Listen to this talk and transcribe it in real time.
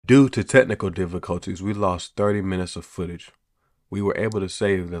Due to technical difficulties, we lost 30 minutes of footage. We were able to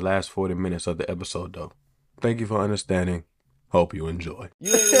save the last 40 minutes of the episode, though. Thank you for understanding. Hope you enjoy.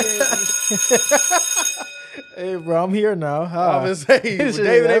 Hey, bro, I'm here now. I was saying,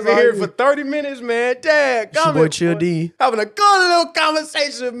 David ain't been here for 30 minutes, man. Dad, It's your boy Chill D. having a good little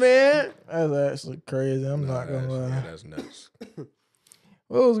conversation, man. That's actually crazy. I'm not gonna lie. Yeah, that's nuts.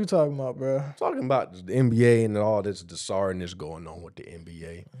 What was we talking about, bro? Talking about the NBA and all this, the sorriness going on with the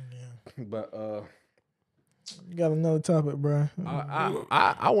NBA. Yeah. But You got another topic, bro.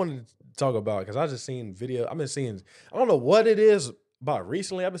 I wanted to talk about, because I just seen video. I've been seeing, I don't know what it is about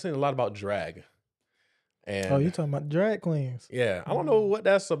recently. I've been seeing a lot about drag. And Oh, you talking about drag queens? yeah, I don't know what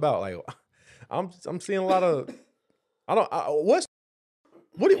that's about. Like, I'm seeing a lot of. What's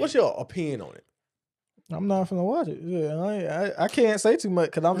your opinion on it? I'm not finna watch it. Yeah, I can't say too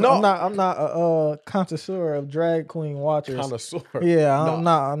much because I'm not a connoisseur of drag queen watchers. Connoisseur. Yeah, I'm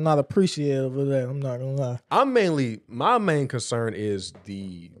not appreciative of that. I'm not gonna lie. My main concern is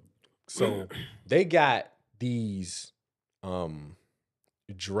so they got these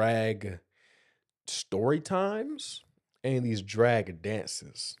drag story times and these drag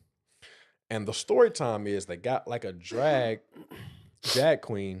dances. And the story time is they got like a drag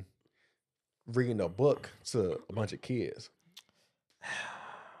queen reading a book to a bunch of kids.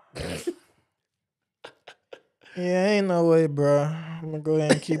 Yeah, ain't no way, bro. I'm gonna go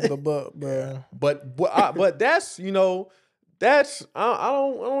ahead and keep it a buck, bro. But that's I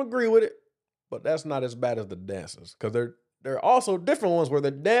don't agree with it. But that's not as bad as the dances, because there are also different ones where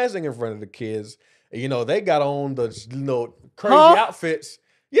they're dancing in front of the kids. And, they got on the crazy outfits.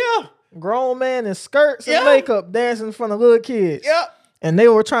 Yeah, Grown man in skirts and makeup dancing in front of little kids. yeah. And they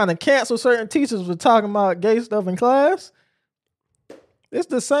were trying to cancel certain teachers for talking about gay stuff in class. It's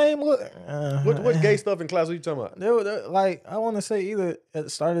the same look. What gay stuff in class are you talking about? They were like, I want to say either at the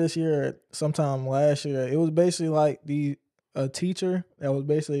start of this year or sometime last year. It was basically like a teacher that was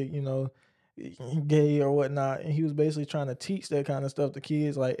basically, gay or whatnot, and he was basically trying to teach that kind of stuff to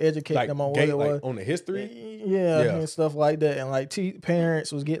kids, like educate them on what it was, on the history, and stuff like that. And like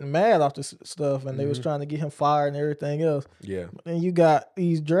parents was getting mad off this stuff, and they was trying to get him fired and everything else. Yeah, and you got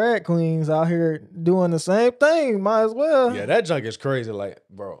these drag queens out here doing the same thing. Might as well. Yeah, that junk is crazy. Like,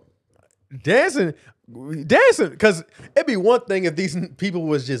 bro, dancing, because it'd be one thing if these people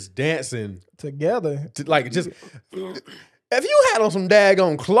was just dancing together, If you had on some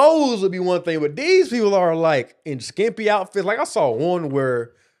daggone clothes, would be one thing, but these people are like in skimpy outfits. Like I saw one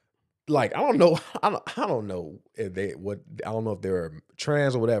where, like, I don't know if they were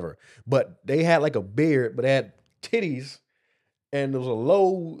trans or whatever, but they had like a beard, but they had titties, and there was a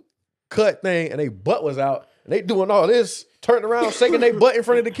low cut thing, and their butt was out, and they doing all this, turning around, shaking their butt in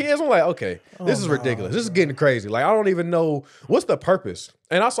front of the kids. I'm like, okay, this is ridiculous. This is getting crazy. Like, I don't even know what's the purpose.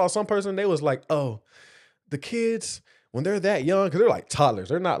 And I saw some person, they was like, oh, the kids, when they're that young, because they're like toddlers,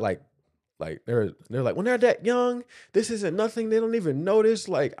 they're not like they're like, when they're that young, this isn't nothing. They don't even notice.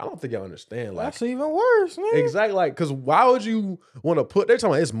 Like, I don't think y'all understand. Like, that's even worse, man. Exactly. Like, because why would you want to put? They're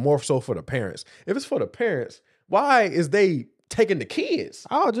talking about it's more so for the parents. If it's for the parents, why is they taking the kids?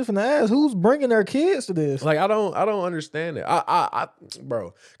 I was just gonna ask, who's bringing their kids to this? Like, I don't understand it.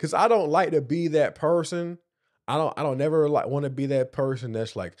 Bro, because I don't like to be that person. I don't never like want to be that person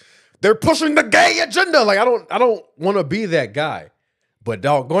that's like, they're pushing the gay agenda. Like, I don't want to be that guy. But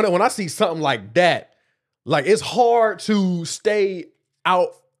doggone it, when I see something like that, like, it's hard to stay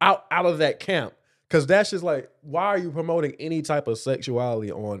out of that camp. Because that's just like, why are you promoting any type of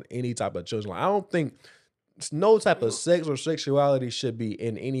sexuality on any type of children? Like, I don't think no type of sex or sexuality should be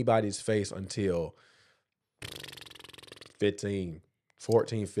in anybody's face until 14,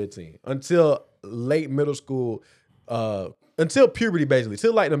 15. Until late middle school, until puberty, basically.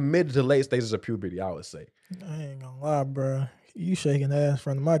 Till like the mid to late stages of puberty, I would say. I ain't gonna lie, bro. You shaking ass in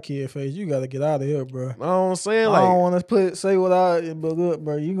front of my kid face. You gotta get out of here, bro. You know what I'm saying? I don't want to say what but look,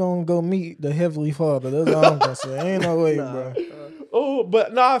 bro, you gonna go meet the Heavenly Father. That's all I'm gonna say. Ain't no way, bro. Oh,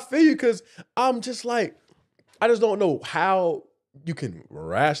 but no, I feel you, because I'm just like, I just don't know how you can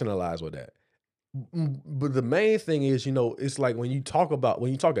rationalize with that. But the main thing is, it's like when you talk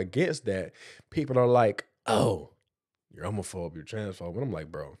against that, people are like, oh, you're homophobe, you're transphobe. And I'm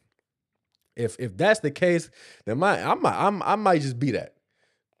like, bro, if that's the case, then I might just be that.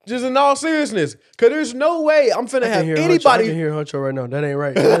 Just in all seriousness, because there's no way I'm finna have anybody. I can hear Huncho right now. That ain't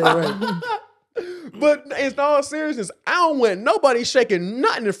right. That ain't right. But in all seriousness, I don't want nobody shaking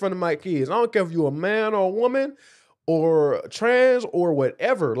nothing in front of my kids. I don't care if you're a man or a woman or trans or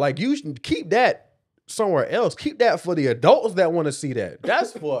whatever. Like, you should keep that somewhere else. Keep that for the adults that want to see that.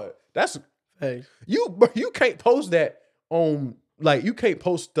 Hey, you can't post that on like you can't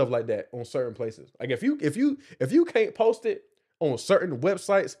post stuff like that on certain places. Like if you can't post it on certain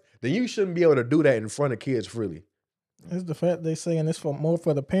websites, then you shouldn't be able to do that in front of kids freely. It's the fact they saying this for more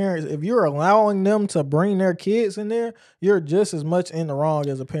for the parents. If you're allowing them to bring their kids in there, you're just as much in the wrong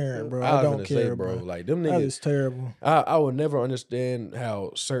as a parent, bro. I was don't gonna care, say, bro. bro. Like them That niggas, is terrible. I would never understand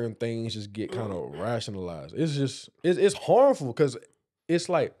how certain things just get kind of rationalized. It's just it's harmful because it's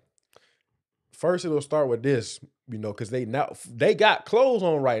like first it'll start with this, you know, because they got clothes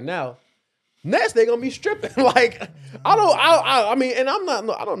on right now. Next they gonna be stripping. Like I mean, and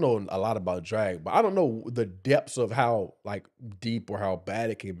I don't know a lot about drag, but I don't know the depths of how like deep or how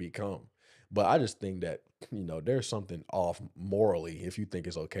bad it can become. But I just think that, you know, there's something off morally if you think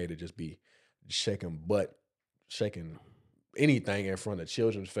it's okay to just be shaking anything in front of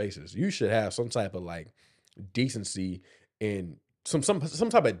children's faces. You should have some type of like decency and some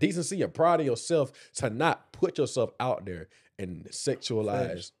type of decency and pride of yourself to not put yourself out there and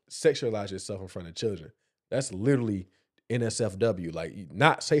sexualize yourself in front of children. That's literally NSFW, like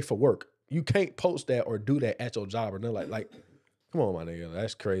not safe for work. You can't post that or do that at your job or nothing. Like come on, my nigga,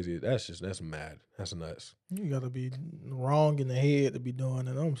 that's crazy. That's mad. That's nuts. You gotta be wrong in the head to be doing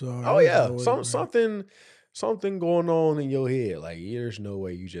it. I'm sorry. Oh There's yeah, no way, bro. something going on in your head. Like there's no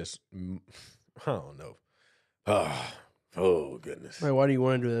way you just I don't know. Oh goodness. Like, why do you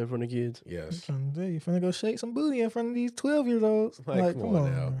want to do that in front of kids? Yes. I'm trying to tell you, finna go shake some booty in front of these 12-year-olds. Like, come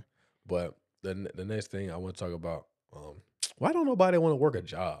on now. man. But the next thing I want to talk about, why don't nobody want to work a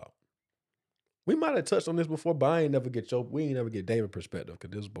job? We might have touched on this before, but we ain't never get David's perspective because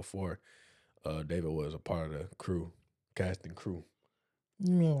this was before David was a part of the crew, casting crew.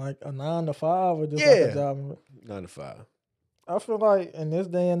 You mean like a 9 to 5 or just like Yeah. a job? 9 to 5. I feel like in this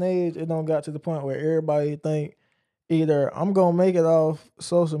day and age, it don't got to the point where everybody think either I'm gonna make it off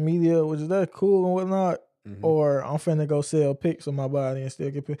social media, which is that cool and whatnot, or I'm finna go sell pics of my body and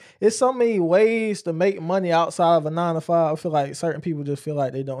still get paid. It's so many ways to make money outside of a 9 to 5. I feel like certain people just feel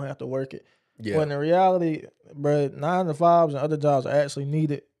like they don't have to work it. Yeah. When in reality, bro, 9 to 5s and other jobs are actually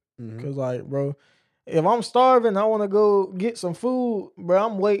needed. Cause like, bro, if I'm starving, I want to go get some food, bro.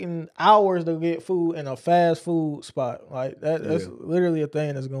 I'm waiting hours to get food in a fast food spot. Like that's literally a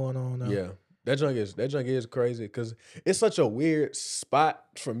thing that's going on now. Yeah. That junk is crazy because it's such a weird spot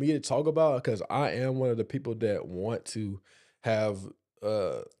for me to talk about because I am one of the people that want to have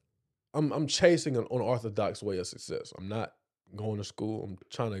I'm chasing an unorthodox way of success. I'm not going to school. I'm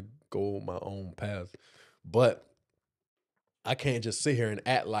trying to go my own path. But I can't just sit here and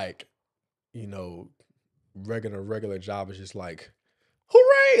act like, you know, regular job is just like,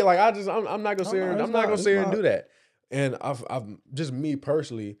 hooray! Like I'm not gonna sit here. I'm not gonna sit here and do that. And I've just me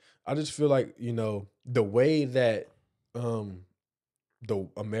personally, I just feel like, you know, the way that the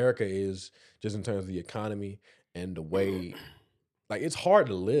America is just in terms of the economy and the way, like it's hard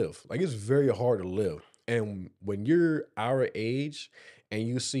to live. Like it's very hard to live. And when you're our age and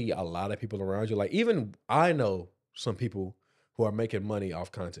you see a lot of people around you, like even I know some people who are making money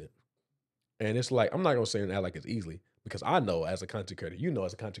off content. And it's like, I'm not gonna say and act like it's easily because I know as a content creator, you know,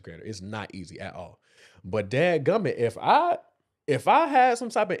 as a content creator, it's not easy at all. But dadgummit, if I had some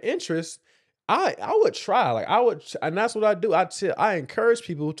type of interest, I would try. Like and that's what I do. I encourage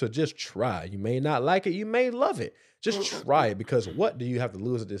people to just try. You may not like it, you may love it. Just try it because what do you have to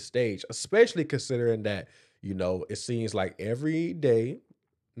lose at this stage? Especially considering that, you know, it seems like every day,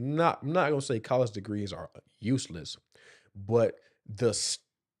 I'm not gonna say college degrees are useless, but the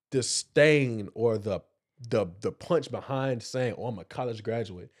stain or the punch behind saying, oh, I'm a college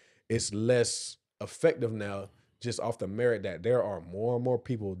graduate, it's less effective now just off the merit that there are more and more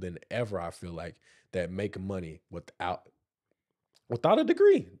people than ever, I feel like, that make money without a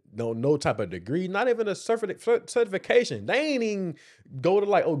degree. No type of degree, not even a certification. They ain't even go to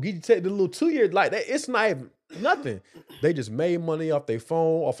like, oh, get you take the little 2-year, like that. It's not even nothing. They just made money off their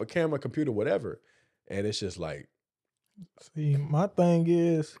phone, off a camera, computer, whatever. And it's just like, see, my thing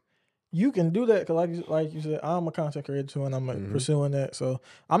is, you can do that because, like you said, I'm a content creator too, and I'm pursuing that. So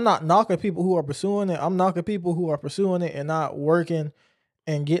I'm not knocking people who are pursuing it. I'm knocking people who are pursuing it and not working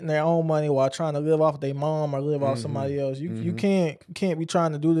and getting their own money while trying to live off their mom or live off somebody else. You can't be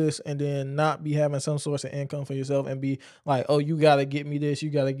trying to do this and then not be having some source of income for yourself and be like, oh, you gotta get me this, you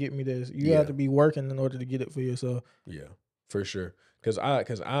gotta get me this. You have to be working in order to get it for yourself. Yeah, for sure. Cause I'm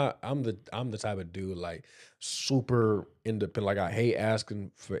the type of dude like super independent. Like I hate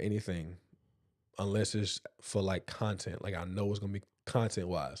asking for anything unless it's for like content. Like I know it's gonna be content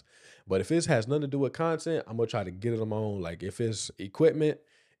wise. But if it has nothing to do with content, I'm gonna try to get it on my own. Like if it's equipment,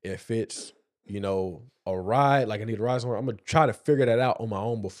 if it's, you know, a ride, like I need a ride somewhere, I'm gonna try to figure that out on my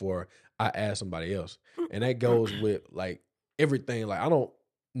own before I ask somebody else. And that goes with like everything. Like I don't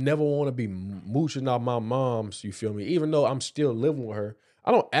never want to be mooching out my mom's, you feel me? Even though I'm still living with her,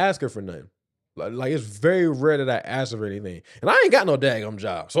 I don't ask her for nothing. Like it's very rare that I ask her for anything. And I ain't got no daggum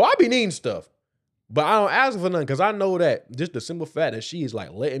job. So I be needing stuff. But I don't ask her for nothing because I know that just the simple fact that she is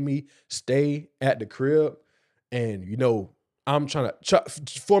like letting me stay at the crib and, you know, I'm trying to,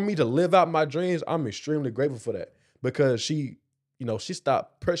 for me to live out my dreams, I'm extremely grateful for that because she, you know, she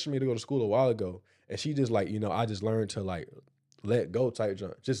stopped pressuring me to go to school a while ago. And she just like, you know, I just learned to like let go type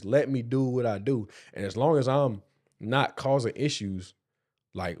junk. Just let me do what I do. And as long as I'm not causing issues,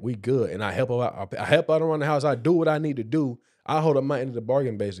 like we good. And I help her out. I help out around the house. I do what I need to do. I hold up my end of the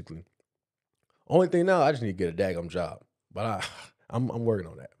bargain basically. Only thing now, I just need to get a daggum job. But I'm working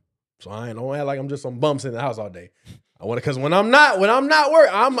on that. So I don't act like I'm just some bumps in the house all day. I want to, cause when I'm not working,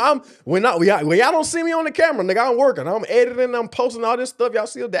 when y'all don't see me on the camera, nigga, I'm working. I'm editing, I'm posting all this stuff. Y'all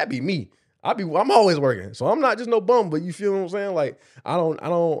see that be me. I'm always working. So I'm not just no bum, but you feel what I'm saying? Like I don't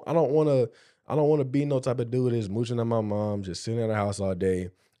want to be no type of dude that's mooching at my mom, just sitting at the house all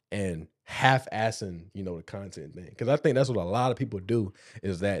day and half-assing, you know, the content thing. Because I think that's what a lot of people do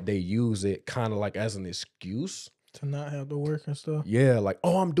is that they use it kind of like as an excuse to not have to work and stuff. Yeah, like,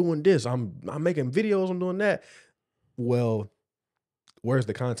 oh, I'm doing this. I'm making videos. I'm doing that. Well, where's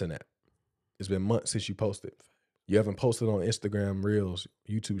the content at? It's been months since you posted. You haven't posted on Instagram Reels,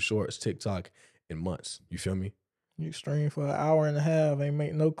 YouTube Shorts, TikTok in months. You feel me? You stream for an hour and a half, ain't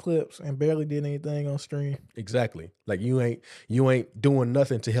make no clips, and barely did anything on stream. Exactly. Like you ain't doing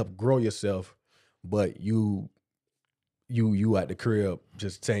nothing to help grow yourself, but you at the crib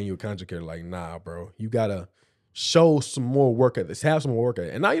just saying you're a content creator. Like, nah, bro, you gotta show some more work at this. Have some more work at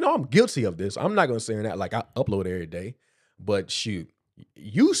it. And now, you know, I'm guilty of this. I'm not gonna say that like I upload every day, but shoot,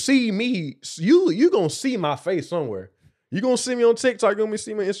 you see me, you gonna see my face somewhere. You're going to see me on TikTok. You're going to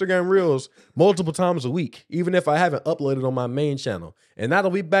see me on Instagram Reels multiple times a week, even if I haven't uploaded on my main channel. And now that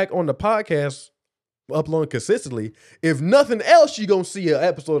we back on the podcast, uploading consistently, if nothing else, you're going to see an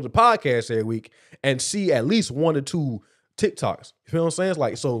episode of the podcast every week and see at least 1 or 2 TikToks. You feel what I'm saying? It's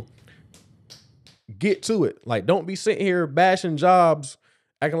like, so get to it. Like, don't be sitting here bashing jobs,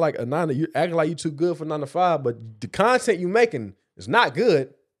 acting like you too good for 9 to 5, but the content you making is not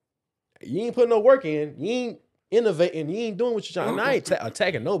good. You ain't putting no work in. You ain't innovating, you ain't doing what you're trying. And I ain't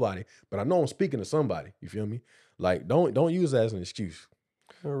attacking nobody, but I know I'm speaking to somebody. You feel me? Like, don't use that as an excuse.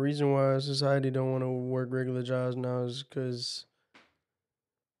 The reason why society don't want to work regular jobs now is because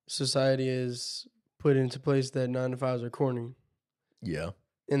society is put into place that 9 to 5s are corny. Yeah.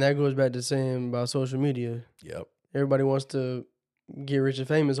 And that goes back to saying about social media. Yep. Everybody wants to get rich and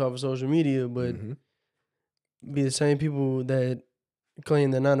famous off of social media, but be the same people that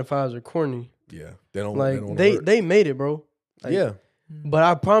claim that 9 to 5s are corny. Yeah, they don't like they made it, bro. Like, yeah, but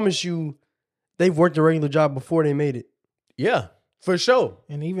I promise you, they've worked a regular job before they made it. Yeah, for sure.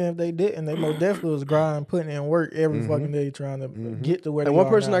 And even if they didn't, they most definitely was grinding, putting in work every fucking day trying to get to where they are. And one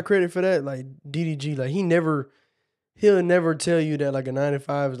person now. I credit for that, like DDG, like he'll never tell you that like a 9 to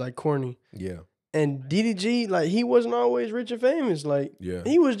 5 is like corny. Yeah. And DDG, like he wasn't always rich and famous. Like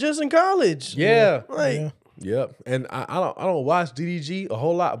he was just in college. Yeah. Like. Yeah. Yep. And I don't watch DDG a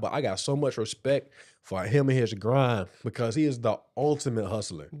whole lot, but I got so much respect for him and his grind because he is the ultimate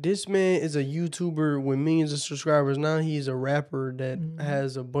hustler. This man is a YouTuber with millions of subscribers. Now he's a rapper that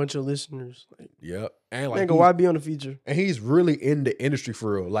has a bunch of listeners. Like, yep. And like, why be on the feature? And he's really in the industry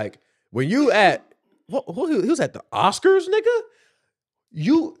for real. Like when you at he was at the Oscars,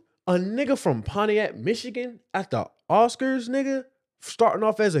 nigga. A nigga from Pontiac, Michigan at the Oscars, nigga, starting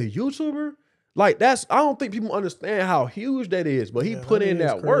off as a YouTuber. Like I don't think people understand how huge that is, but he put in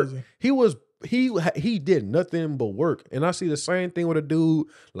that work. He did nothing but work. And I see the same thing with a dude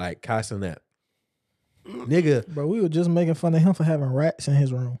like Kai Cenat. Nigga. Bro, we were just making fun of him for having rats in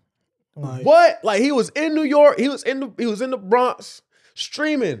his room. Like, what? Like he was in New York, he was in the Bronx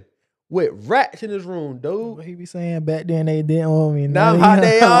streaming with rats in his room, dude. But he be saying back then they didn't want me. Now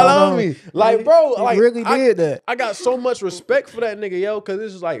they all on me. Like, bro, he like really did that. I got so much respect for that nigga, yo, because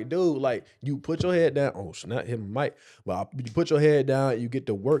this is like, dude, like you put your head down. Oh, not him, Mike. But you put your head down, you get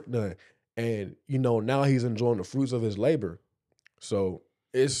the work done, and you know now he's enjoying the fruits of his labor. So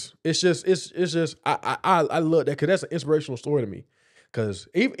it's just I love that because that's an inspirational story to me. Because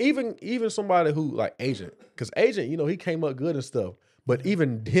even somebody who like Agent, because Agent, you know, he came up good and stuff. But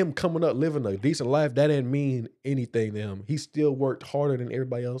even him coming up, living a decent life, that didn't mean anything to him. He still worked harder than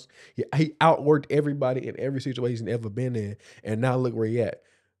everybody else. He outworked everybody in every situation he's ever been in. And now look where he at.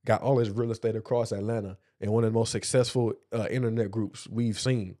 Got all his real estate across Atlanta and one of the most successful internet groups we've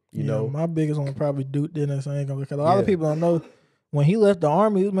seen, you know? My biggest one probably Duke Dennis. I ain't gonna, because a lot of people don't know when he left the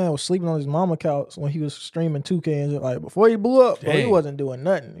army, this man was sleeping on his mama couch when he was streaming 2K and shit. Like before he blew up, bro, he Dang. wasn't doing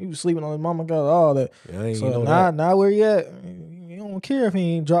nothing. He was sleeping on his mama couch, all that. Yeah, I ain't So know now, that. now where he at? You don't care if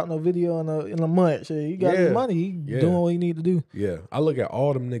he ain't dropped no video in a month. Shit, he got his Yeah. money. He doing what he need to do. Yeah, I look at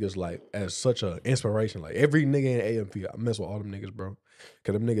all them niggas like as such a inspiration. Like every nigga in AMP, I mess with all them niggas, bro.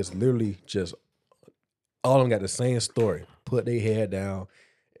 Cause them niggas literally just all of them got the same story. Put their head down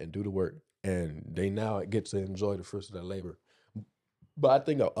and do the work, and they now get to enjoy the fruits of their labor. But I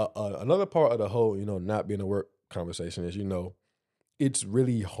think another part of the whole, not being a work conversation is, it's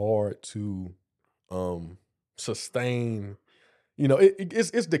really hard to sustain.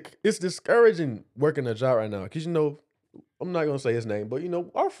 It's discouraging working a job right now because I'm not gonna say his name, but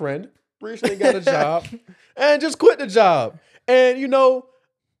our friend recently got a job and just quit the job, and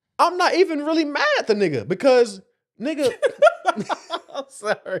I'm not even really mad at the nigga because nigga. I'm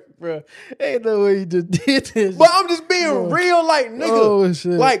sorry, bro. Ain't no way you just did this. But I'm just being real, like nigga. Oh,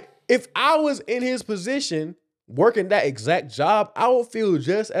 shit. Like if I was in his position working that exact job, I would feel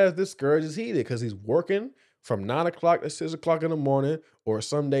just as discouraged as he did because he's working from 9 o'clock to 6 o'clock in the morning, or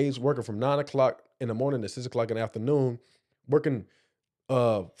some days working from 9 o'clock in the morning to 6 o'clock in the afternoon, working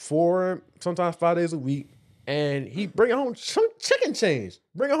 4, sometimes 5 days a week, and he bring home chicken change,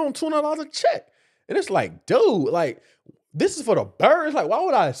 bring home $200 a check, and it's like, dude, like. This is for the birds. Like, why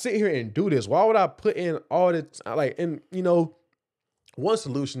would I sit here and do this? Why would I put in all this? Like, and one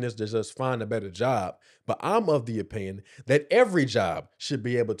solution is to just find a better job. But I'm of the opinion that every job should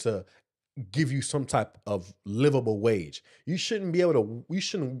be able to give you some type of livable wage. You shouldn't be able to.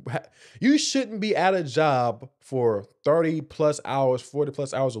 You shouldn't be at a job for 30 plus hours, 40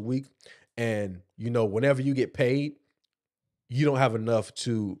 plus hours a week, and whenever you get paid, you don't have enough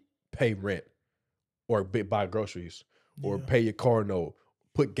to pay rent or buy groceries. Or pay your car note,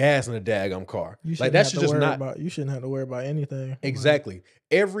 put gas in the daggum car. Like that should just not. You shouldn't have to worry about anything. Exactly.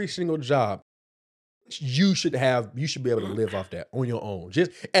 Every single job, you should be able to live off that on your own.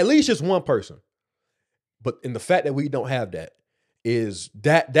 Just at least just one person. But in the fact that we don't have that is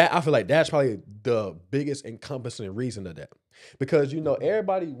that I feel like that's probably the biggest encompassing reason of that. Because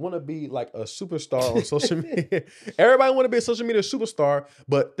everybody want to be like a superstar on social media. Everybody want to be a social media superstar,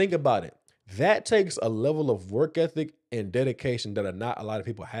 but think about it. That takes a level of work ethic and dedication that not a lot of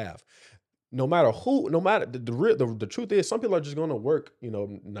people have. No matter the truth is, some people are just going to work,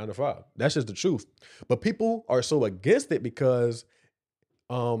 9 to 5. That's just the truth. But people are so against it because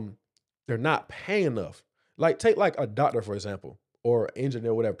they're not paying enough. Like take like a doctor, for example, or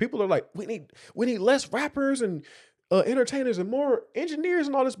engineer, whatever. People are like, we need less rappers and entertainers and more engineers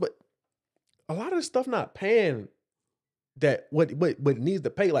and all this, but a lot of this stuff not paying that what needs to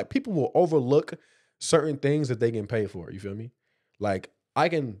pay. Like people will overlook certain things that they can pay for. You feel me? Like I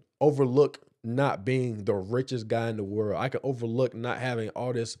can overlook not being the richest guy in the world. I can overlook not having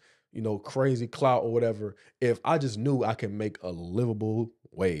all this, crazy clout or whatever, if I just knew I can make a livable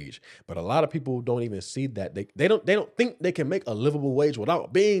wage. But a lot of people don't even see that. They don't think they can make a livable wage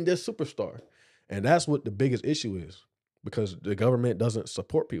without being this superstar. And that's what the biggest issue is. Because the government doesn't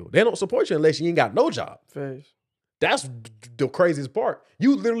support people. They don't support you unless you ain't got no job. Face. That's the craziest part.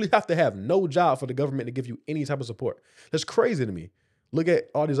 You literally have to have no job for the government to give you any type of support. That's crazy to me. Look at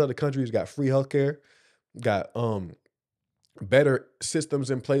all these other countries got free healthcare, got better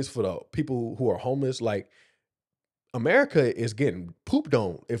systems in place for the people who are homeless. Like America is getting pooped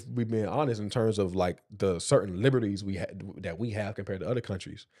on, if we're being honest, in terms of like the certain liberties that we have compared to other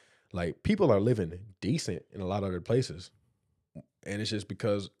countries. Like people are living decent in a lot of other places, and it's just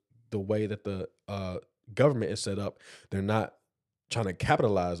because the way that the government is set up, they're not trying to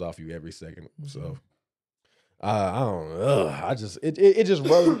capitalize off you every second. So I don't know. It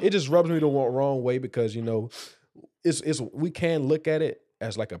just rubs me the wrong way because it's we can look at it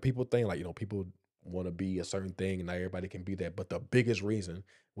as like a people thing, like people want to be a certain thing and not everybody can be that. But the biggest reason,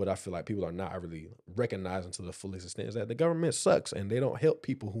 what I feel like people are not really recognizing to the fullest extent, is that the government sucks and they don't help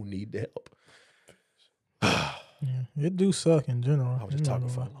people who need the help. Yeah, it do suck in general. I was just talking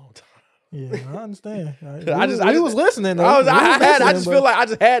for a long time. Yeah, I understand. I was listening. Though. I just feel like I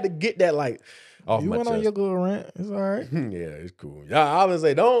just had to get that like off you my went chest. on your little rant. It's all right. Yeah, it's cool. Yeah, I would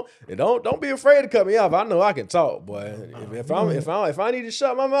say don't be afraid to cut me off. I know I can talk, boy. If I need to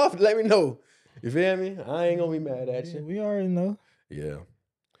shut my mouth, let me know. You feel me? I ain't gonna be mad at you. We already know. Yeah.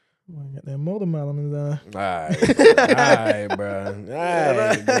 I got that watermelon in his eye. All right,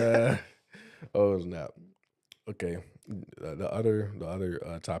 bro. Oh snap. Okay. The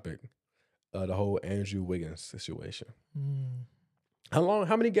other topic. The whole Andrew Wiggins situation. How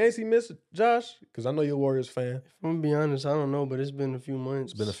many games he missed, Josh? Because I know you're a Warriors fan. If I'm gonna be honest, I don't know, but it's been a few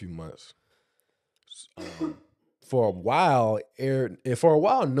months. It's been a few months. for a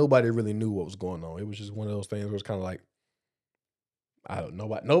while, nobody really knew what was going on. It was just one of those things where it's kind of like, I don't know,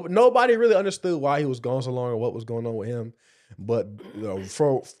 nobody really understood why he was gone so long or what was going on with him. But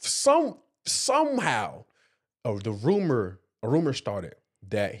for somehow, a rumor started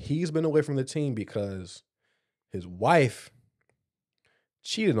that he's been away from the team because his wife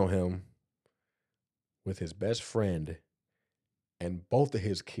cheated on him with his best friend, and both of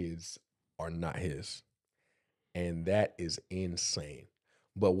his kids are not his. And that is insane.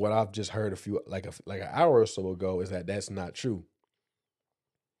 But what I've just heard like an hour or so ago is that that's not true.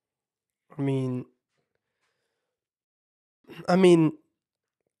 I mean, I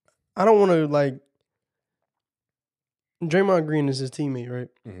don't want to like. Draymond Green is his teammate, right?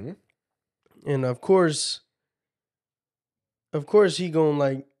 Mm-hmm. And of course, he gonna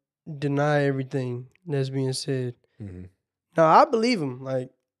like deny everything that's being said. Mm-hmm. Now I believe him.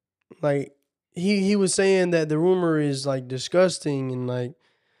 Like he was saying that the rumor is like disgusting, and like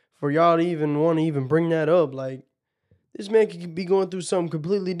for y'all to even want to even bring that up, like this man could be going through something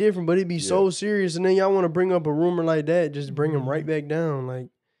completely different, but it'd be so serious, and then y'all want to bring up a rumor like that, just bring him right back down. Like,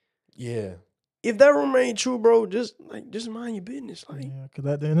 yeah. If that rumor ain't true, bro, just mind your business. Like, Yeah, because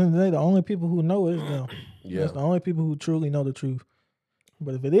at the end of the day, the only people who know it is them. Yeah. That's the only people who truly know the truth.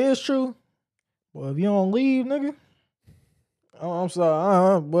 But if it is true, well, if you don't leave, nigga, I'm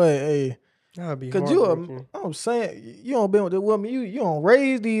sorry, but hey, that'd be cause heartbreaking. I'm saying you don't been with the woman, you don't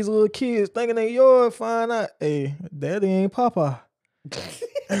raise these little kids thinking they yours. Find out, hey, daddy ain't Papa.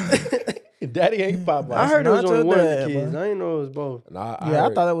 Daddy ain't Popeye. I heard it was not only your one of the dad, kids. bro. I didn't know it was both. I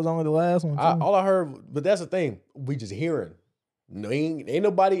thought it was only the last one too. All I heard, but that's the thing. We just hearing. No, ain't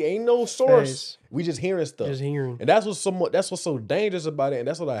nobody, ain't no source. Facts. We just hearing stuff. Just hearing. And that's what's so dangerous about it. And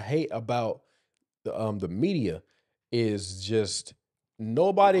that's what I hate about the media is just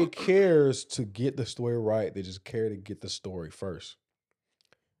nobody cares to get the story right. They just care to get the story first.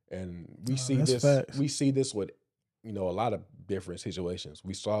 And we see this. Facts. We see this with a lot of different situations.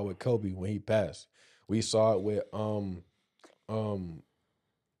 We saw it with Kobe when he passed. We saw it with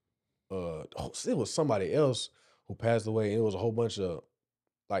it was somebody else who passed away. It was a whole bunch of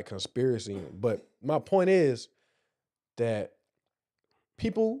like conspiracy. But my point is that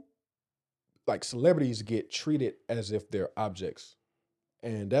people, like celebrities, get treated as if they're objects.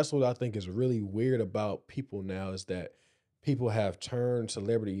 And that's what I think is really weird about people now is that people have turned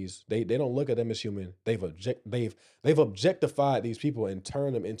celebrities, they don't look at them as human. They've objectified these people and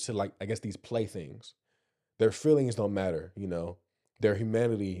turned them into, like, I guess, these playthings. Their feelings don't matter, Their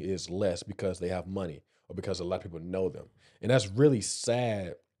humanity is less because they have money or because a lot of people know them. And that's really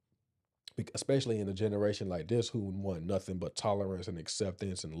sad, especially in a generation like this who want nothing but tolerance and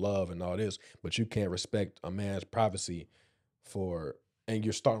acceptance and love and all this, but you can't respect a man's privacy and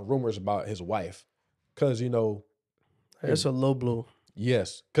you're starting rumors about his wife. Because, That's a low blow.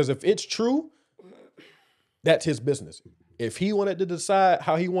 yes. Because if it's true, that's his business. If he wanted to decide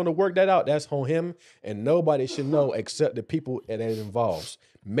how he want to work that out, that's on him. And nobody should know except the people that it involves.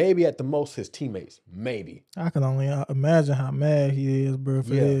 Maybe at the most his teammates. Maybe. I can only imagine how mad he is, bro, if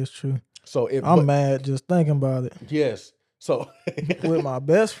it is true. So I'm mad just thinking about it. Yes. So with my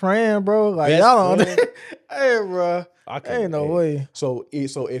best friend, bro, like best y'all don't. friend? Hey, bro, I ain't no way. So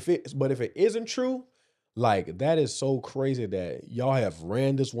if it isn't true, like that is so crazy that y'all have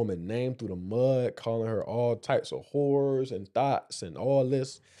ran this woman name through the mud, calling her all types of horrors and thoughts and all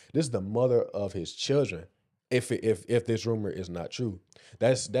this. This is the mother of his children. If this rumor is not true,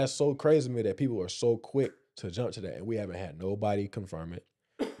 that's so crazy to me that people are so quick to jump to that, and we haven't had nobody confirm it.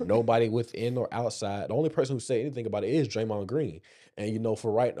 Nobody within or outside. The only person who said anything about it is Draymond Green. And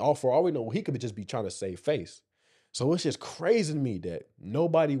for all we know, he could just be trying to save face. So it's just crazy to me that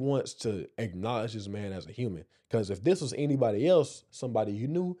nobody wants to acknowledge this man as a human. Because if this was anybody else, somebody you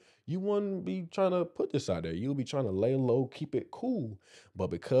knew, you wouldn't be trying to put this out there. You'll be trying to lay low, keep it cool.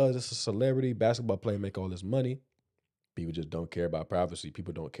 But because it's a celebrity basketball player, make all this money, people just don't care about privacy.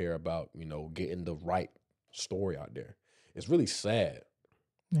 People don't care about, getting the right story out there. It's really sad.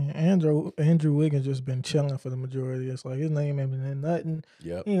 Yeah, Andrew Wiggins just been chilling for the majority. It's like his name ain't been in nothing.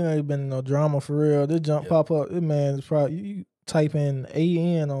 Yep. He ain't been in no drama for real. This jump pop up. This man is probably you type in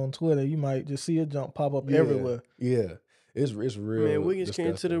AN on Twitter, you might just see a jump pop up everywhere. Yeah. It's real. Man, Wiggins disgusting.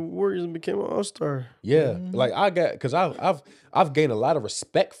 came to the Warriors and became an all-star. Yeah, like because I've gained a lot of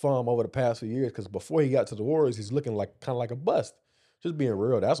respect for him over the past few years. Because before he got to the Warriors, he's looking kind of like a bust. Just being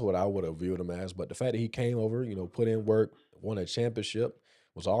real, that's what I would have viewed him as. But the fact that he came over, put in work, won a championship,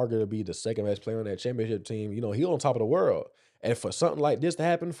 was argued to be the second best player on that championship team. He on top of the world. And for something like this to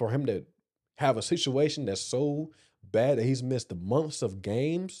happen, for him to have a situation that's so bad that he's missed months of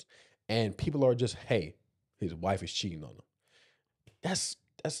games, and people are just, hey, his wife is cheating on him.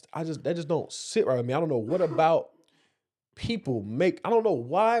 That just don't sit right with me. I don't know what about people I don't know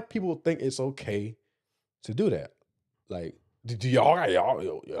why people think it's okay to do that. Like, do y'all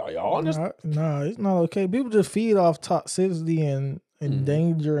understand? Nah, it's not okay. People just feed off toxicity and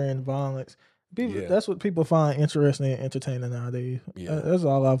danger and violence. People, that's what people find interesting and entertaining nowadays. Yeah. That's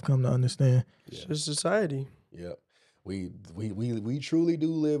all I've come to understand. It's just society. Yeah. We truly do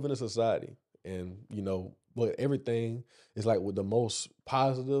live in a society. And, but everything is like with the most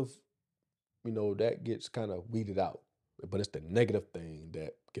positive, that gets kind of weeded out. But it's the negative thing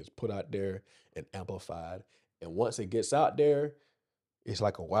that gets put out there and amplified. And once it gets out there, it's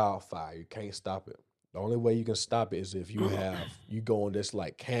like a wildfire. You can't stop it. The only way you can stop it is if you go on this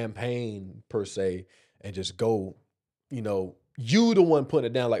like campaign per se and just go, you the one putting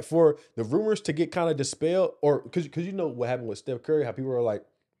it down. Like for the rumors to get kind of dispelled, or because you know what happened with Steph Curry, how people are like,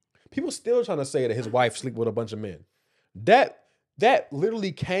 people still trying to say that his wife sleep with a bunch of men. That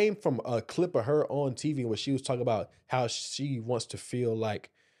literally came from a clip of her on TV where she was talking about how she wants to feel like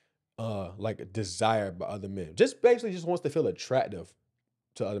desired by other men. Just basically just wants to feel attractive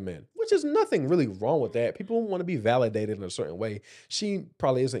to other men, which is nothing really wrong with that. People want to be validated in a certain way. She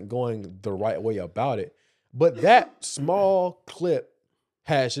probably isn't going the right way about it. But that small clip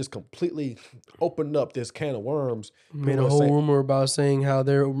has just completely opened up this can of worms. Made a whole rumor about saying how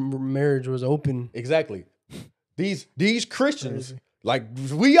their marriage was open. Exactly. These Christians, like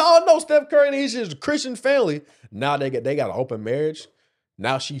we all know Steph Curry and he's just a Christian family. Now they got an open marriage.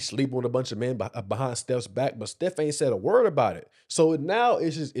 Now she's sleeping with a bunch of men behind Steph's back, but Steph ain't said a word about it. So now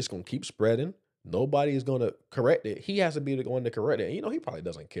it's gonna keep spreading. Nobody is gonna correct it. He has to be the one to correct it. He probably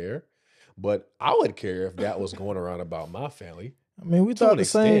doesn't care, but I would care if that was going around about my family. I mean, we thought the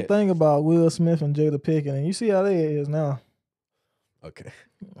same thing about Will Smith and Jada Pinkett, and you see how they is now. Okay.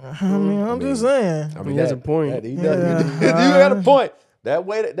 I mean, I'm just saying. I mean, that's a point. You got a point. That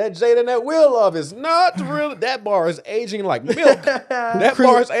way, that Jada and that Will love is not real. That bar is aging like milk. That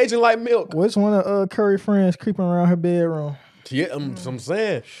bar is aging like milk. Which one of Curry friends creeping around her bedroom? Yeah, I'm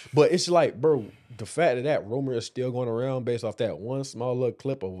saying. But it's like, bro, the fact that rumor is still going around based off that one small little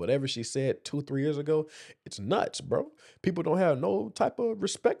clip of whatever she said 2-3 years ago, it's nuts, bro. People don't have no type of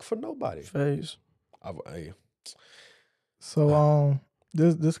respect for nobody. Face. So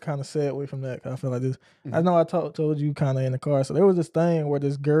this kind of segue from that. I feel like this. I know I told you kind of in the car. So there was this thing where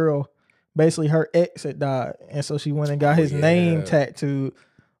this girl, basically her ex had died, and so she went and got his name tattooed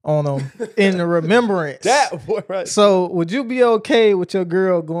on him in the remembrance. Right. So would you be okay with your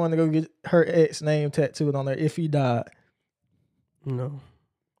girl going to go get her ex name tattooed on her if he died? No.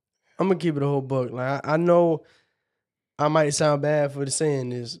 I'm gonna keep it a whole buck. Like I know I might sound bad for saying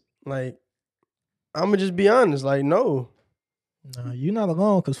this. Like I'm gonna just be honest. Like no. Nah, you not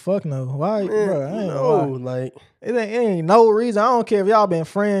alone, cause fuck no. Why, Man, bro? I ain't no, like it ain't no reason. I don't care if y'all been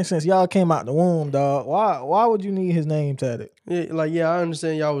friends since y'all came out the womb, dog. Why would you need his name tattooed? Yeah, I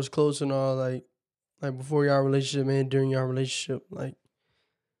understand y'all was close and all, like before y'all relationship and during y'all relationship, but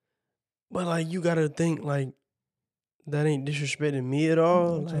like you gotta think like that ain't disrespecting me at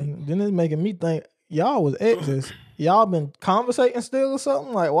all. Like, then it's making me think y'all was exes. Y'all been conversating still or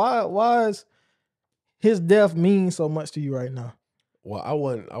something? Like why is his death mean so much to you right now? Well, I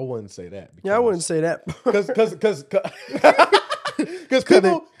wouldn't say that. Yeah, I wouldn't say that. Because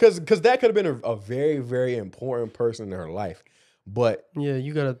that could have been a very, very important person in her life. But yeah,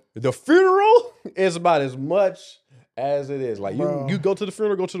 the funeral is about as much as it is. Like you go to the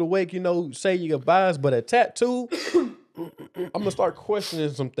funeral, go to the wake, say your goodbyes, but a tattoo, I'm gonna start questioning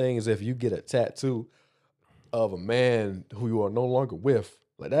some things if you get a tattoo of a man who you are no longer with.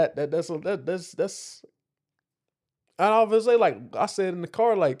 Like that's and I was say, like I said in the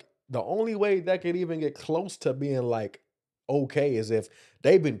car, like the only way that could even get close to being like okay is if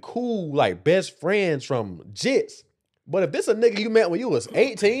they've been cool, like best friends from jits. But if this a nigga you met when you was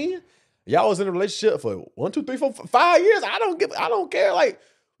 18, y'all was in a relationship for 1, 2, 3, 4, 5 years, I don't care. Like,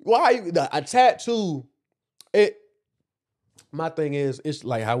 why a tattoo? My thing is, it's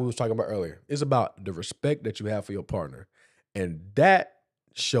like how we was talking about earlier. It's about the respect that you have for your partner, and that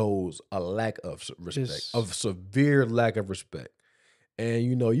shows a lack of respect, of severe lack of respect. And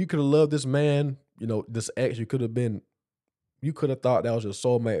you could have loved this man, this ex. You could have thought that was your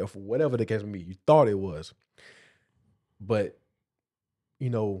soulmate, or for whatever the case may be. You thought it was, but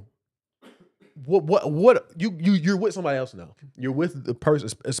what you're with somebody else now. You're with the person,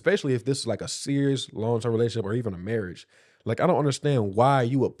 especially if this is like a serious long-term relationship or even a marriage. Like I don't understand why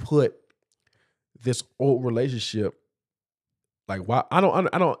you would put this old relationship Like why? I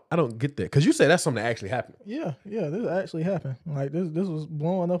don't get that because you said that's something that actually happened. Yeah, this actually happened. Like this was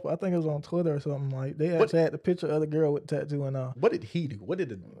blowing up. I think it was on Twitter or something. Like they actually had the picture of the girl with the tattoo and all. What did he do? What did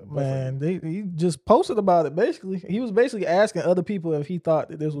the Man, he just posted about it. Basically, he was basically asking other people if he thought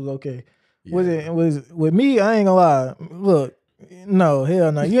that this was okay. Yeah. With me? I ain't gonna lie. Look, no,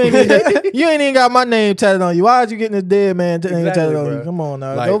 hell no. You ain't even got my name tatted on you. Why are you getting this dead man name tatted on you? Come on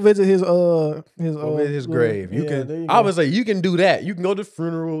now, Like, go visit his grave. You can. I would say you can do that. You can go to the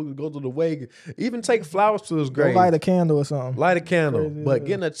funeral, go to the wake, even take flowers to his grave. Light a candle or something. Light a candle. Crazy, But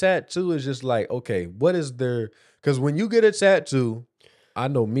getting a tattoo is just like, okay, what is there? Because when you get a tattoo, I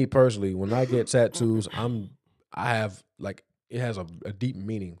know me personally, when I get tattoos, I have like it has a deep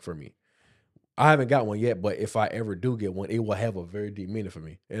meaning for me. I haven't got one yet, but if I ever do get one, it will have a very deep meaning for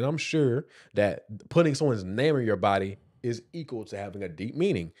me. And I'm sure that putting someone's name in your body is equal to having a deep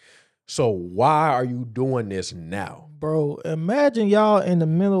meaning. So why are you doing this now? Bro, imagine y'all in the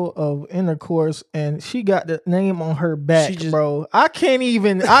middle of intercourse and she got the name on her back, bro. I can't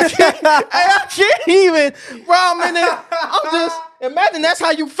even, bro, I'm in there. I'm just, imagine that's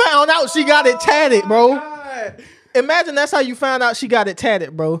how you found out she got it tatted, bro. Imagine that's how you found out she got it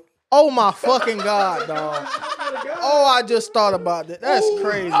tatted, bro. Oh my fucking God, dog. Oh, I just thought about that. That's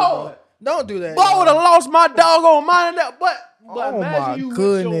crazy, bro. Don't do that. Boy, I would have lost my doggone mind in that, but Oh imagine my you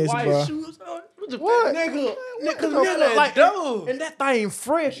goodness, with your bro. white shoes on. What? Nigga, like, and that thing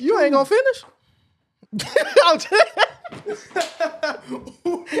fresh. You ain't gonna finish? I'm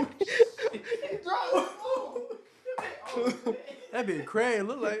That be crazy.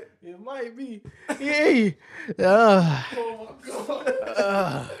 Look like it might be. Yeah.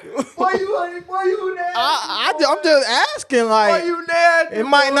 Why you there? I'm just asking, like, you there? it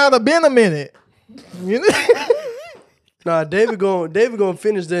might not have been a minute. You know? nah. David gonna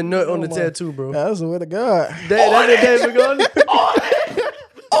finish that nut on the tattoo, bro. I swear to God. That's what David gonna do.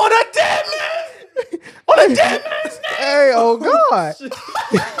 On a dead man! On a dead man's neck! Hey, oh God.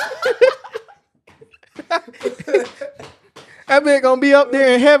 That man gonna be up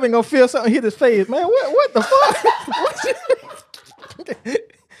there in heaven, gonna feel something hit his face. Man, what the fuck?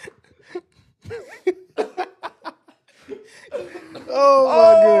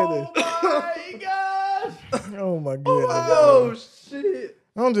 Oh my goodness. Oh my goodness. Oh shit.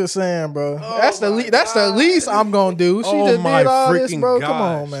 I'm just saying, bro. That's the least I'm gonna do. She just my did all this, freaking bro. gosh. Come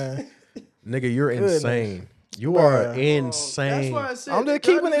on, man. Nigga, you're Goodness. insane. You Bruh. are That's insane. why I said I'm just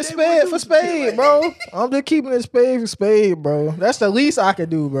keeping it spade for spade, bro. I'm just keeping it spade for spade, bro. That's the least I could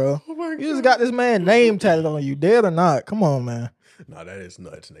do, bro. You just got this man name tatted on you, dead or not. Come on, man. Nah, that is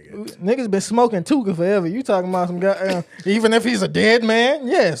nuts, nigga. Niggas been smoking Tuka forever. You talking about some guy, even if he's a dead man?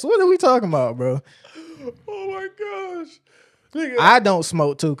 Yes. What are we talking about, bro? Oh my gosh. Nigga. I don't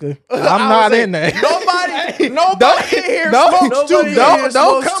smoke Tuka. I'm not in there. Nobody in here Don't smokes nobody Tuka. in here don't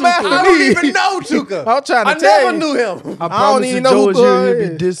smokes come Tuka. after I me. don't even know Tuka. I'm trying to I tell never you. knew him. I don't promise even you, know who Joe's here. Joe He'll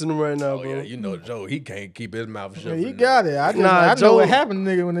be is. dissing him right now, Oh bro. yeah, you know Joe. He can't keep his mouth shut. You for got nothing. it. I know Joe- what happened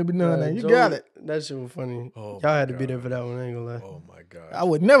to nigga when they be doing that. You Joe- got it. That shit was funny. Oh, Y'all my had to be God. there for that one. I ain't gonna lie. Oh my god. I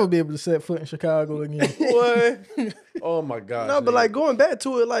would never be able to set foot in Chicago again. What? Oh my god. No, but like going back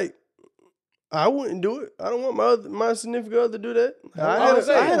to it, like I wouldn't do it. I don't want my significant other to do that.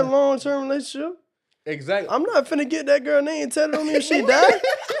 I had a long-term relationship. Exactly. I'm not finna get that girl name tatted on me if she died.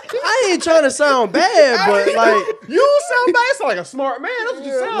 I ain't trying to sound bad, but like You sound bad. You sound like a smart man. That's what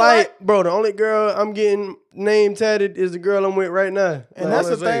you sound like, bro, the only girl I'm getting name tatted is the girl I'm with right now. And that's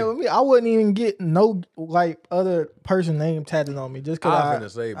the thing with me. I wouldn't even get no like other person name tatted on me just I was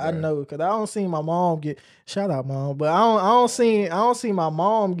because finna say, I bro. know because I don't see my mom get shout out mom, but I don't see my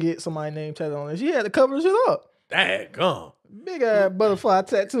mom get somebody name tatted on her. She had to cover the shit up. Daggum. Big ass butterfly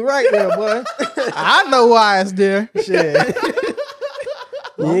tattoo right there, boy. I know why it's there. Shit.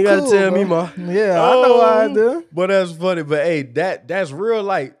 You ain't gotta tell me, ma. Yeah, I know why it's there. But that's funny. But hey, that's real.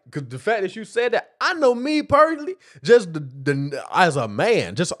 Like, cause the fact that you said that, I know me personally, just the as a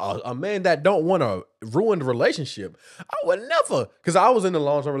man, just a man that don't want to ruin the relationship. I would never, cause I was in a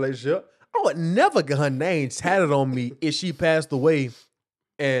long-term relationship. I would never get her name tatted on me if she passed away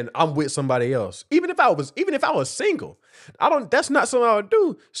and I'm with somebody else. Even if I was single, that's not something I would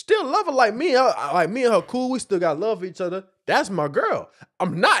do. Still love her like me. Like me and her cool. We still got love for each other. That's my girl.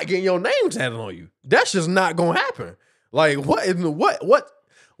 I'm not getting your name tatted on you. That's just not gonna happen. Like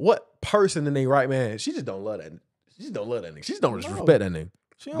what person in their right man? She just don't love that. She just don't love that nigga. She just don't respect that nigga.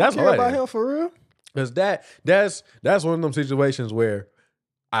 She don't That's care all that about is. him for real. Cause that's one of them situations where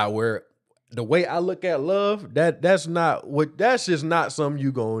the way I look at love, that's just not something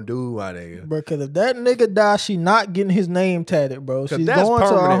you gonna do, my nigga. Bro, cause if that nigga die, she not getting his name tatted, bro. She's that's going to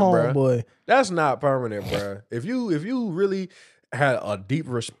her permanent, bruh. homeboy. That's not permanent, bro. If you really had a deep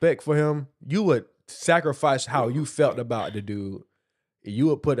respect for him, you would sacrifice how you felt about the dude. You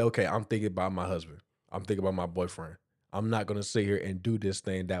would put, okay, I'm thinking about my husband. I'm thinking about my boyfriend. I'm not gonna sit here and do this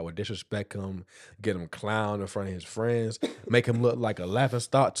thing that would disrespect him, get him clowned in front of his friends, make him look like a laughing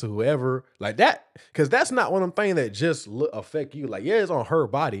stock to whoever, like that. Because that's not one of them things that just affect you. Like, yeah, it's on her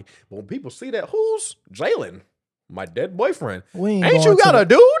body, but when people see that, who's Jalen? My dead boyfriend. Ain't you got a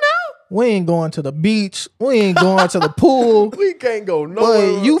dude now? We ain't going to the beach. We ain't going to the pool. We can't go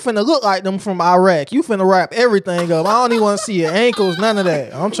nowhere. But you finna look like them from Iraq. You finna wrap everything up. I don't even want to see your ankles, none of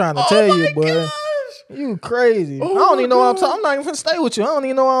that. I'm trying to tell you, boy. Gosh. You crazy. Oh I don't even know what I'm God. talking. I'm not even finna stay with you. I don't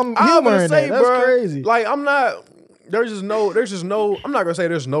even know I'm I'm gonna humoring say, that. That's bro, crazy. Like, I'm not. There's just no. I'm not gonna say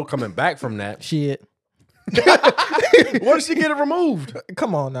there's no coming back from that. Shit. What if she get it removed?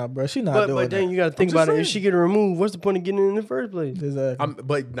 Come on now, bro. She not doing But then that. you got to think just about it. saying. If she get it removed, what's the point of getting it in the first place? Exactly.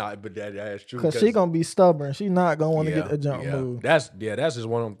 But that's true. Because she gonna be stubborn. She not gonna want to yeah, get the jump yeah. moved. That's just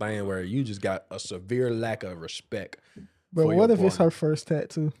one of them things where you just got a severe lack of respect. Bro, for what your if it's partner. her first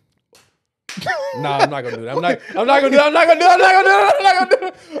tattoo? Nah, I'm not gonna do that. I'm not gonna do that.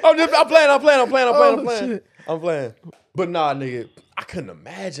 I'm playing. shit. I'm playing. But nah, nigga, I couldn't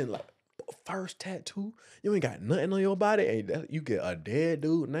imagine like first tattoo. You ain't got nothing on your body, and you get a dead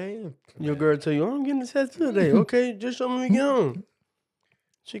dude name. Your girl tell you, I'm getting a tattoo today. Okay, just show me when we get home.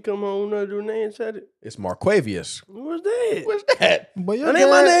 She come home with her name tattoo. It's Marquavius. What's that? What's that? But That ain't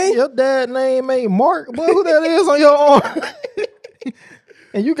my name. Your dad name ain't Mark. Boy, who that is on your arm?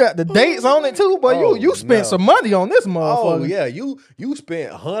 And you got the dates on it too, but Oh, you spent no. some money on this motherfucker. Oh yeah, you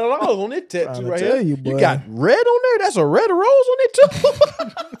spent $100 on this tattoo Tryna right tell here. you, You boy. got red on there. That's a red rose on it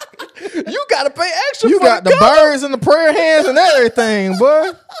too. You got to pay extra. You for got the cover. birds and the prayer hands and everything,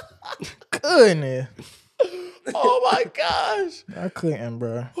 boy. Goodness. Oh my gosh. I couldn't,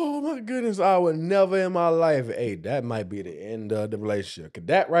 bro. Oh my goodness. I would never in my life. Hey, that might be the end of the relationship. 'Cause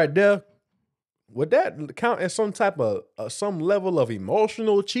that right there, would that count as some type of some level of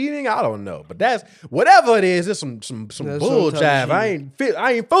emotional cheating? I don't know, but that's whatever it is. It's some That's bull some type of jive.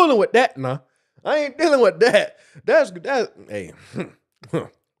 I ain't fooling with that. Nah, I ain't dealing with that. That's hey.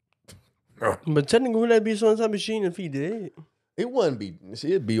 But technically, would that be some type of cheating if he did? It wouldn't be.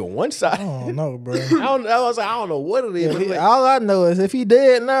 It'd be on one side. I don't know, bro. I don't know what it is. Like, All I know is if he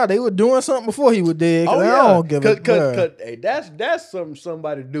dead now, they were doing something before he was dead. oh I yeah, don't give a cause hey, that's something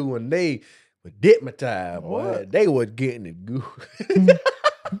somebody do when they were dickmatized, boy. What? They was getting it good.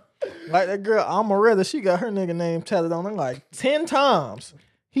 Like that girl Amaretta, she got her nigga name tatted on her like 10 times.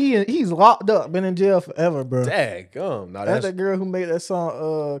 He's locked up, been in jail forever, bro. Daggum. No, That's that's that girl who made that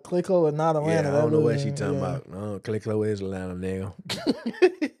song, Clicko and Not Atlanta. yeah. I That don't know what was- she talking yeah. about. No, Clicko is Atlanta nigga.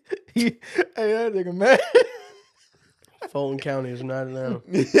 Hey, that nigga man. Fulton County is not Atlanta.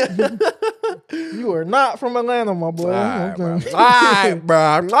 You are not from Atlanta, my boy. Alright, bro. Okay. Alright, bro.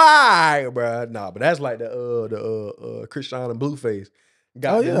 Alright, bro. Nah, but that's like the Christiana Blueface.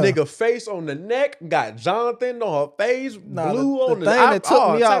 Got Oh, the yeah. nigga face on the neck, got Jonathan on her face, Nah, blue the on the thing that took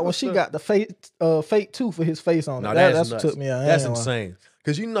all me type out of when she stuff. got the fake tooth for his face on it. No, That's that's what nuts. took me out. I That's ain't gonna lie. insane.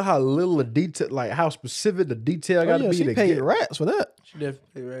 Because you know how little the detail, like how specific the detail Oh, got to yeah, be she to paid get. rats for that. She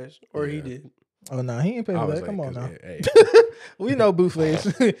definitely rash. Or he Yeah. did. Oh no, he ain't paid I for was that. Come like, on 'cause, now. hey, We know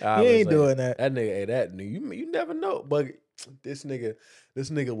Blueface. he I was ain't like, doing that. That nigga, you never know. But this nigga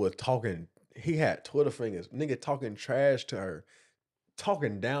was talking. He had Twitter fingers. Nigga talking trash to her,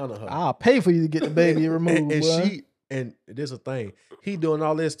 talking down to her. I'll pay for you to get the baby removed. and boy. and there's a thing. He doing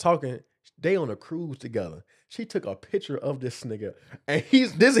all this talking. They on a cruise together. She took a picture of this nigga, and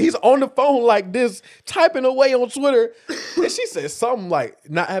he's on the phone like this, typing away on Twitter. And she said something like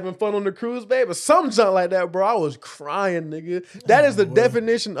 "not having fun on the cruise, babe," or some junk like that, bro. I was crying, nigga. That is the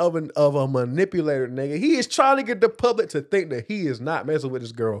definition of a manipulator, nigga. He is trying to get the public to think that he is not messing with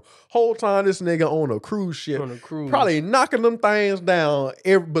this girl. Whole time this nigga on a cruise ship, On a cruise. probably knocking them things down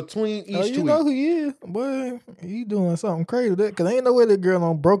between each Oh, you tweet. know who he is, boy. He doing something crazy. Cause ain't no way that girl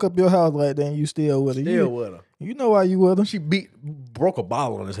done broke up your house like that and you still with her. Still with her. You know why you with her. She broke a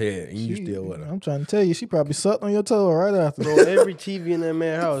bottle on his head, and you still with her. I'm trying to tell you, she probably sucked on your toe right after. Bro, every TV in that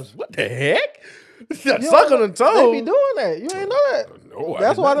man's house. What the heck? Suck You on don't the know- toe. They be doing that. You ain't know that. No, I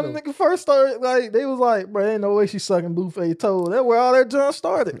That's did why not them know. niggas first started. Like they was like, bro, ain't no way she sucking Blueface toe. That's where all that junk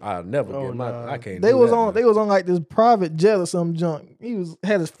started. I'll never Oh, get my. nah. I can't. They do was that, on. man. They was on like this private jet or some junk. He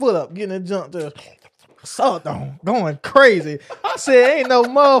had his foot up, getting that junk just sucked on, going crazy. I said, ain't no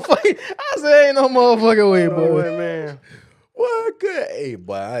motherfucker. I said, ain't no motherfucking way, Oh, boy. man. What good? Hey,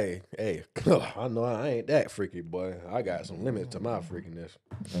 boy. Hey, I know I ain't that freaky, boy. I got some limits to my freakiness.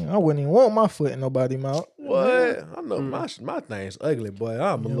 I wouldn't even want my foot in nobody's mouth. What? I know my thing's ugly, boy.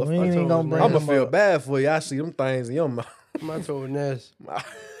 I'm Yeah, we ain't gonna bring gonna them feel up. bad for you. I see them things in your mouth. My toe Ness.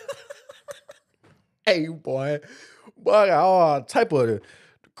 Hey, boy, I got all type of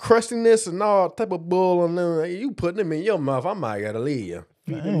crustiness and all type of bull on them. You putting them in your mouth, I might gotta leave you.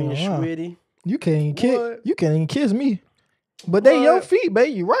 Feet them in Wow. sweaty. You can't even kiss. What? You can't even kiss me. But they your What? feet,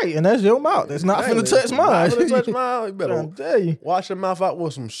 baby. You right, and that's your mouth. It's not finna touch mine. Not finna touch mine. You better I'm tell you. wash your mouth out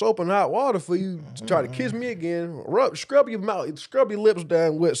with some soap and hot water for you to try to kiss me again. Scrub your mouth, scrub your lips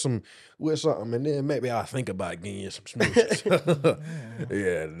down with something, and then maybe I'll think about getting you some smooches.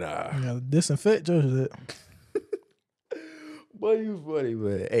 Yeah, nah. You gotta disinfect your shit. Boy, you funny,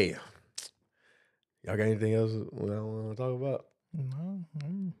 man. Hey, y'all got anything else I want to talk about? No,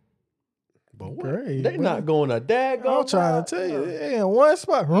 But what? Great, They bro. not going to daggone. I'm trying to tell you, they in one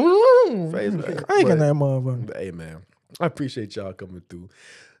spot. Facebook. Cranking that motherfucker. But, hey, man, I appreciate y'all coming through.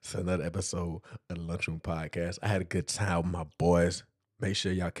 It's another episode of the Lunchroom Podcast. I had a good time with my boys. Make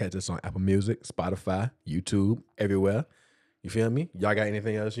sure y'all catch us on Apple Music, Spotify, YouTube, everywhere. You feel me? Y'all got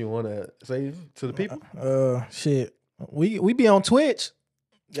anything else you want to say to the people? Shit. We be on Twitch.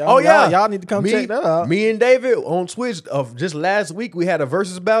 Oh, yeah. Y'all need to come check that out. Me and David on Twitch of just last week, we had a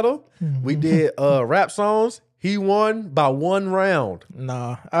versus battle. We did rap songs. He won by 1 round.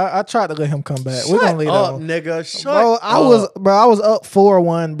 Nah, I tried to let him come back. We're Shut gonna leave that up, one. nigga. Shut Bro, up. I was up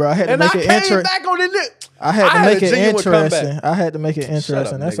 4-1, bro. I had to And I make it came interesting. back on it. I had to make a it genuine interesting. comeback. I had to make it Shut up,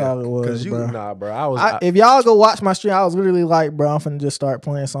 interesting. That's nigga. all it was, 'Cause you, bro. nah, bro. I was If y'all go watch my stream, I was literally like, bro, I'm finna just start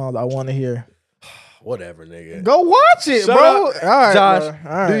playing songs I want to hear. whatever, nigga. Go watch it, Shut bro. up. All right, Josh,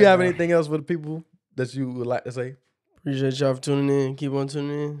 bro. All right, do you have bro. anything else for the people that you would like to say? Appreciate y'all for tuning in. Keep on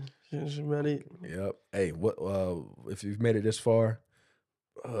tuning in. That's about it. Yep. Hey, what? If you've made it this far,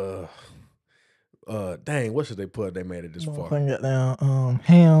 dang, what should they put? They made it this far. Motherfucker got down,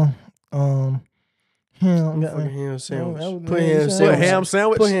 ham, ham. Fucking ham sandwich. that was Put nice. ham Put Put sandwich. ham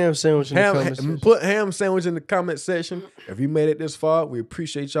sandwich. Put ham sandwich in the comments. Put ham sandwich in the comment section. If you made it this far, we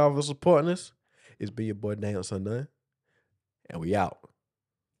appreciate y'all for supporting us. It's been your boy Daniel Sundone, and we out.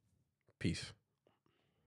 Peace.